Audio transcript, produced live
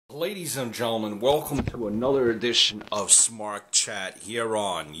Ladies and gentlemen, welcome to another edition of Smart Chat here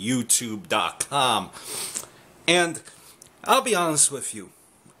on YouTube.com. And I'll be honest with you,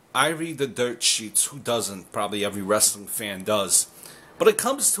 I read the dirt sheets. Who doesn't? Probably every wrestling fan does. But it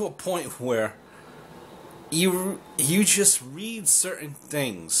comes to a point where you just read certain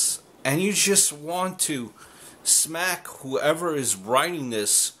things and you just want to smack whoever is writing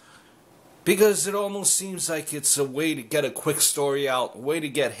this, because it almost seems like it's a way to get a quick story out, a way to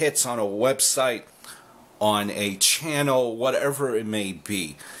get hits on a website, on a channel, whatever it may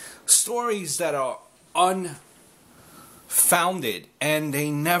be. Stories that are unfounded and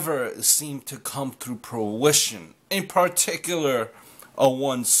they never seem to come through fruition. In particular,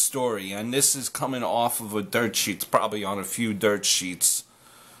 one story, and this is coming off of a dirt sheet, it's probably on a few dirt sheets.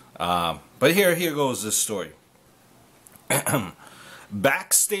 But here goes this story.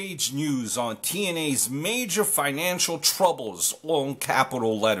 Backstage news on TNA's major financial troubles, all in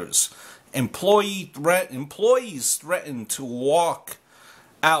capital letters. Employees threaten to walk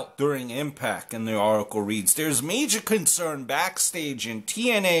out during Impact, and the article reads, there's major concern backstage in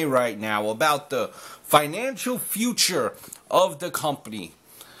TNA right now about the financial future of the company.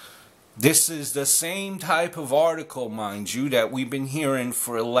 This is the same type of article, mind you, that we've been hearing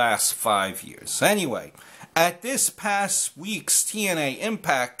for the last 5 years. Anyway, at this past week's TNA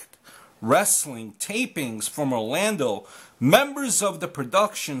Impact Wrestling tapings from Orlando, members of the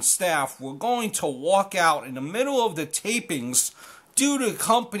production staff were going to walk out in the middle of the tapings due to the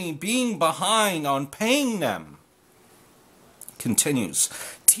company being behind on paying them. Continues.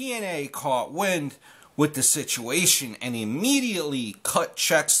 TNA caught wind with the situation and immediately cut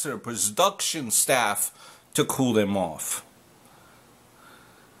checks to the production staff to cool them off.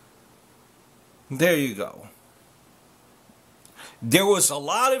 There you go. There was a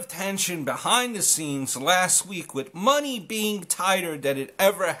lot of tension behind the scenes last week, with money being tighter than it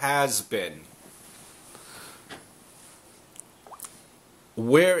ever has been.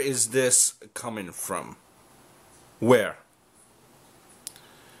 Where is this coming from? Where?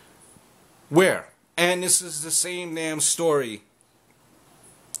 And this is the same damn story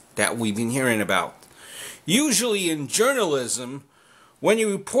that we've been hearing about. Usually in journalism, when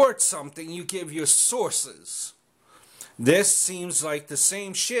you report something, you give your sources. This seems like the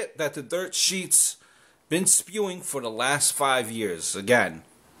same shit that the dirt sheets been spewing for the last 5 years. Again,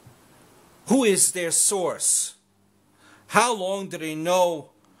 who is their source? How long do they know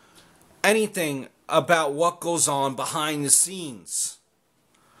anything about what goes on behind the scenes?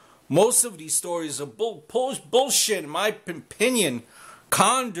 Most of these stories are bullshit, in my opinion,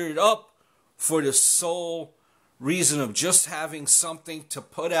 conjured up for the sole reason of just having something to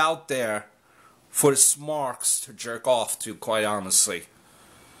put out there for the smarks to jerk off to, quite honestly.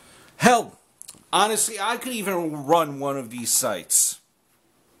 Hell, honestly, I could even run one of these sites.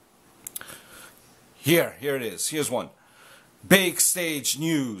 Here it is. Here's one. Backstage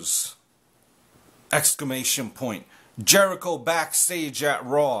news! Exclamation point. Jericho backstage at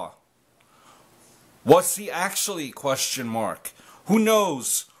Raw. What's he actually? Question mark. Who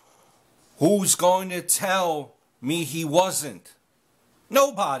knows? Who's going to tell me he wasn't?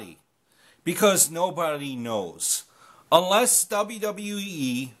 Nobody. Because nobody knows. Unless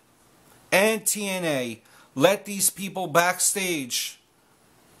WWE and TNA let these people backstage,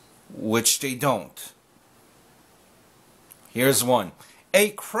 which they don't. Here's one.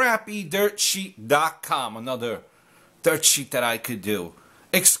 A crappy dirtsheet.com. Another dirt sheet that I could do.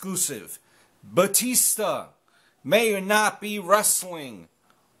 Exclusive. Batista may or not be wrestling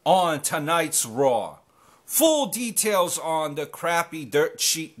on tonight's Raw. Full details on the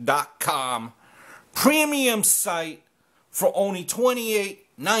crappydirtsheet.com premium site for only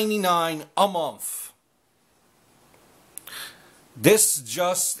 $28.99 a month. This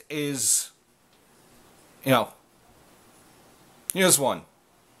just is, here's one.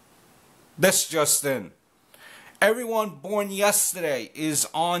 This just in. Everyone born yesterday is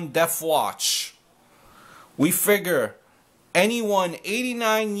on death watch. We figure anyone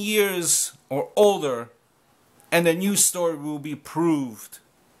 89 years or older, and the news story will be proved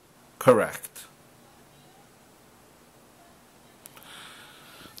correct.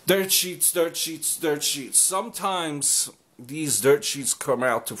 Dirt sheets, dirt sheets, dirt sheets. Sometimes these dirt sheets come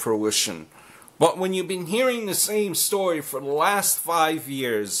out to fruition. But when you've been hearing the same story for the last 5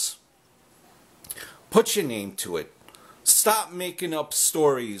 years, put your name to it. Stop making up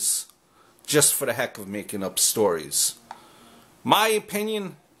stories just for the heck of making up stories. My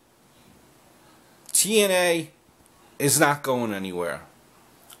opinion, TNA is not going anywhere.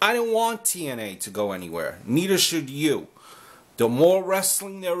 I don't want TNA to go anywhere. Neither should you. The more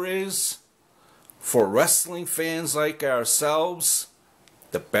wrestling there is, for wrestling fans like ourselves,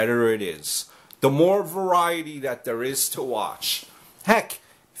 the better it is. The more variety that there is to watch. Heck,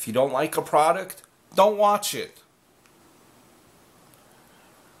 if you don't like a product, don't watch it.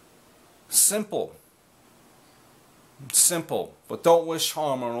 Simple. Simple. But don't wish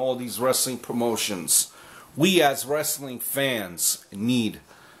harm on all these wrestling promotions. We as wrestling fans need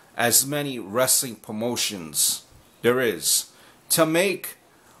as many wrestling promotions there is to make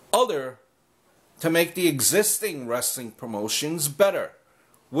the existing wrestling promotions better.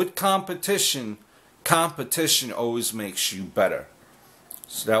 With competition, competition always makes you better.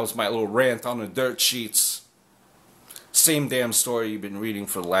 So that was my little rant on the dirt sheets. Same damn story you've been reading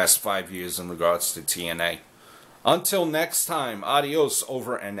for the last 5 years in regards to TNA. Until next time, adios,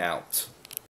 over and out.